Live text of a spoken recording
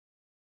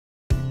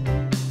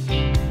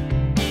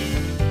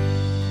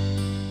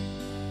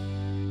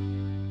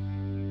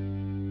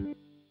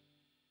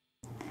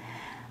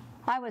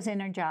I was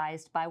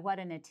energized by what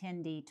an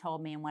attendee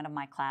told me in one of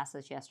my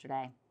classes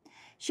yesterday.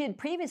 She had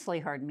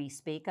previously heard me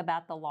speak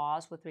about the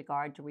laws with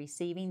regard to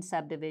receiving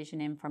subdivision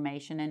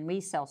information and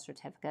resale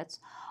certificates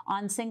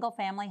on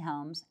single-family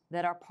homes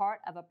that are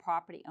part of a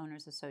property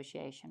owners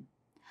association.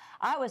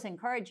 I was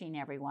encouraging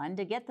everyone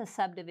to get the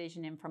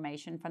subdivision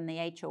information from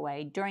the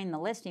HOA during the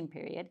listing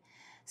period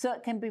so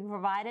it can be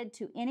provided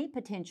to any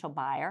potential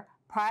buyer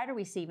prior to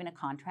receiving a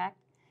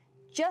contract,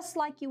 just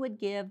like you would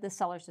give the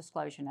seller's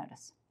disclosure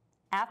notice.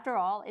 After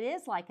all, it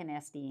is like an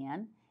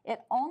SDN. It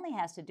only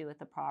has to do with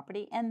the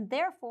property and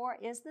therefore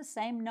is the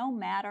same no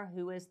matter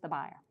who is the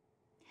buyer.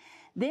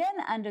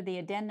 Then, under the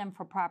addendum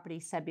for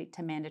property subject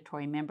to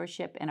mandatory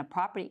membership in a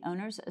property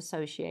owners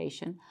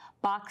association,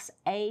 box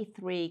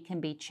A3 can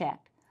be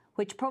checked,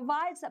 which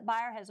provides that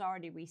buyer has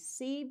already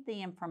received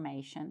the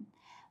information,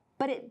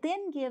 but it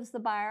then gives the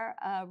buyer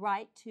a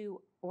right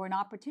to or an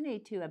opportunity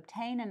to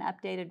obtain an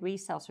updated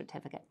resale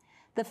certificate,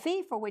 the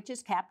fee for which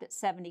is capped at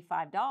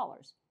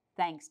 $75.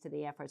 Thanks to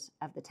the efforts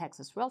of the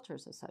Texas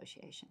Realtors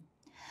Association.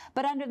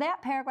 But under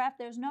that paragraph,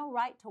 there's no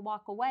right to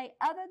walk away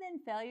other than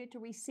failure to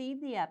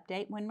receive the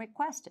update when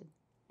requested.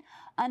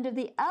 Under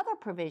the other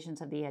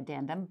provisions of the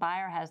addendum,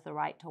 buyer has the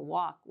right to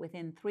walk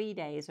within 3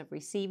 days of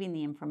receiving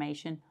the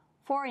information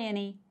for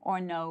any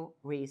or no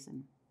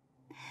reason.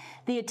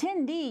 The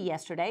attendee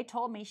yesterday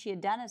told me she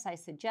had done as I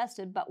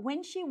suggested, but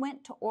when she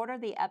went to order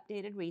the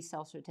updated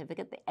resale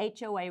certificate, the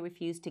HOA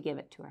refused to give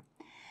it to her.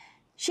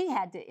 She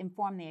had to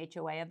inform the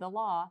HOA of the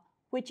law,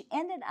 which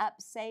ended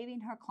up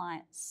saving her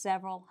client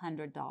several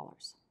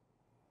 $100s.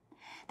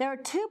 There are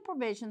two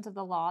provisions of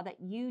the law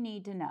that you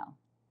need to know.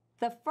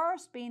 The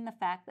first being the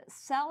fact that the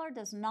seller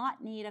does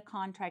not need a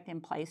contract in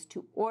place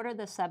to order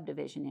the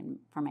subdivision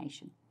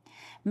information.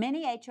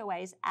 Many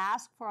HOAs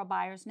ask for a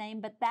buyer's name,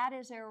 but that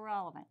is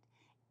irrelevant.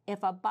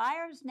 If a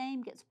buyer's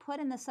name gets put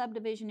in the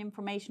subdivision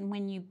information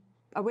when you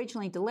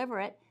originally deliver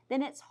it,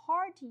 then it's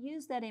hard to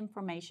use that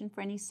information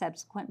for any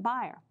subsequent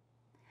buyer.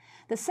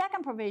 The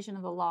second provision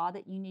of the law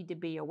that you need to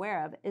be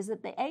aware of is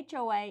that the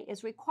HOA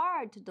is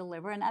required to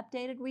deliver an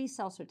updated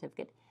resale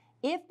certificate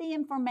if the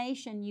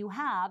information you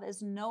have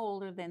is no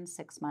older than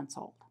 6 months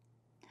old.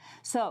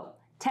 So,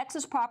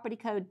 Texas Property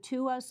Code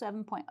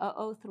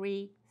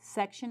 207.003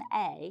 Section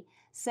A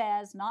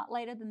says not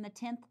later than the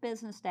 10th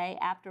business day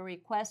after a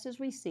request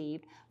is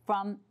received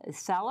from the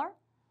seller,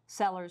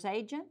 seller's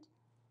agent,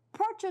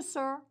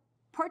 purchaser,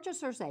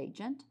 purchaser's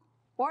agent,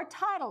 or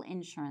title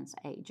insurance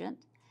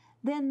agent,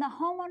 then the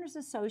Homeowners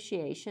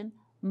Association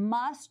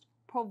must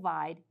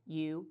provide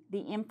you the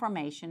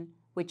information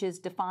which is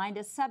defined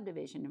as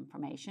subdivision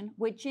information,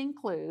 which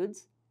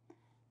includes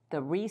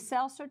the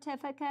resale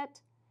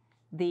certificate,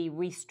 the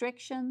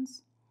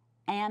restrictions,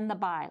 and the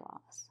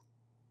bylaws.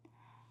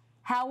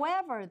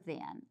 However,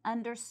 then,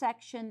 under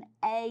Section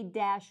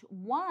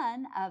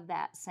A-1 of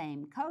that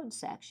same code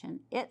section,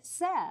 it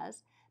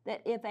says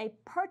that if a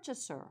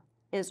purchaser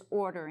is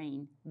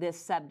ordering this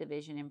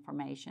subdivision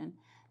information,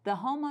 the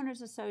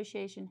Homeowners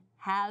Association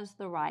has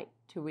the right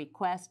to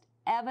request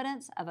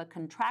evidence of a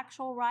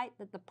contractual right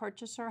that the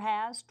purchaser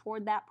has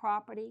toward that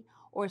property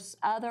or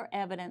other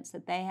evidence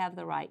that they have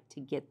the right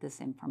to get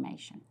this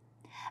information.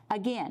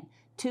 Again,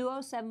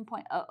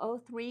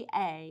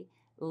 207.003A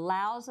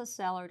allows a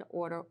seller to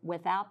order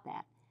without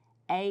that.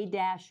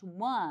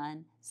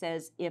 A-1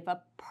 says if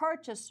a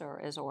purchaser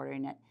is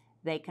ordering it,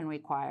 they can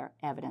require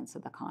evidence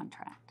of the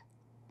contract.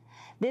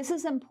 This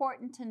is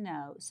important to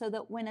know so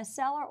that when a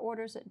seller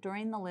orders it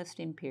during the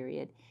listing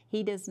period,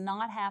 he does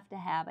not have to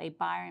have a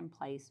buyer in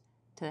place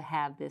to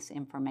have this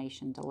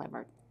information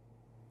delivered.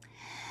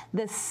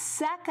 The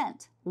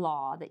second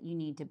law that you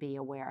need to be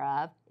aware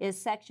of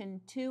is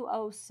Section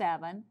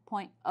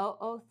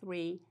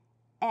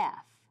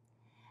 207.003F.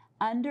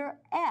 Under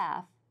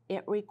F,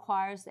 it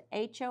requires the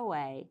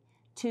HOA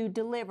to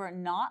deliver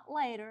not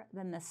later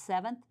than the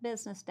 7th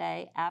business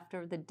day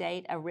after the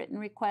date a written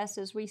request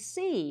is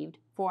received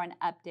for an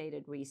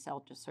updated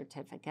resale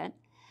certificate,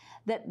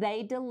 that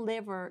they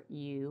deliver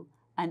you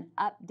an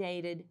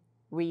updated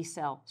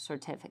resale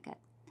certificate.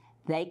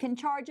 They can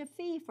charge a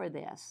fee for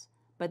this,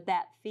 but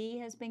that fee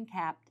has been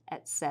capped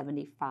at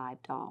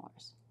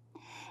 $75.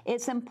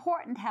 It's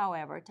important,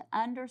 however, to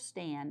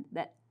understand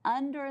that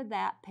under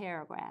that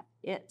paragraph,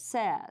 it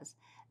says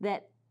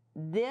that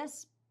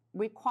this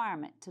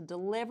requirement to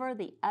deliver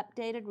the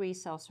updated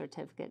resale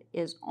certificate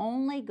is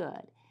only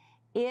good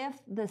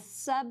if the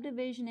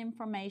subdivision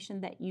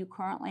information that you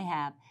currently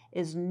have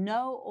is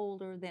no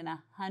older than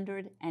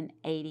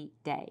 180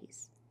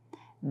 days.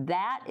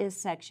 That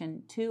is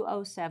Section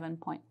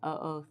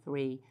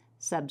 207.003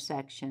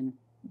 subsection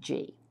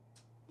G.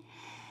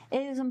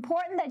 It is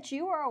important that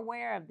you are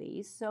aware of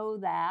these so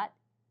that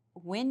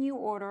when you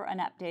order an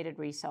updated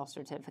resale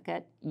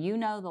certificate, you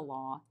know the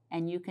law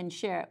and you can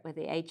share it with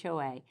the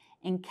HOA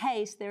in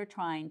case they're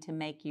trying to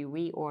make you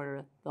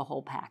reorder the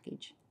whole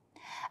package.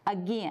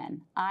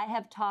 Again, I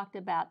have talked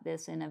about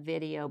this in a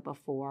video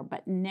before,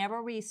 but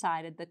never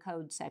recited the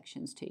code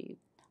sections to you.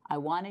 I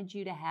wanted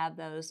you to have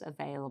those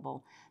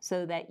available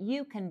so that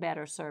you can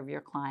better serve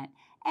your client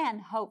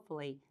and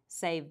hopefully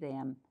save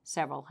them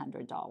several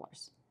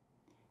 $100s.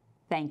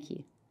 Thank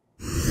you.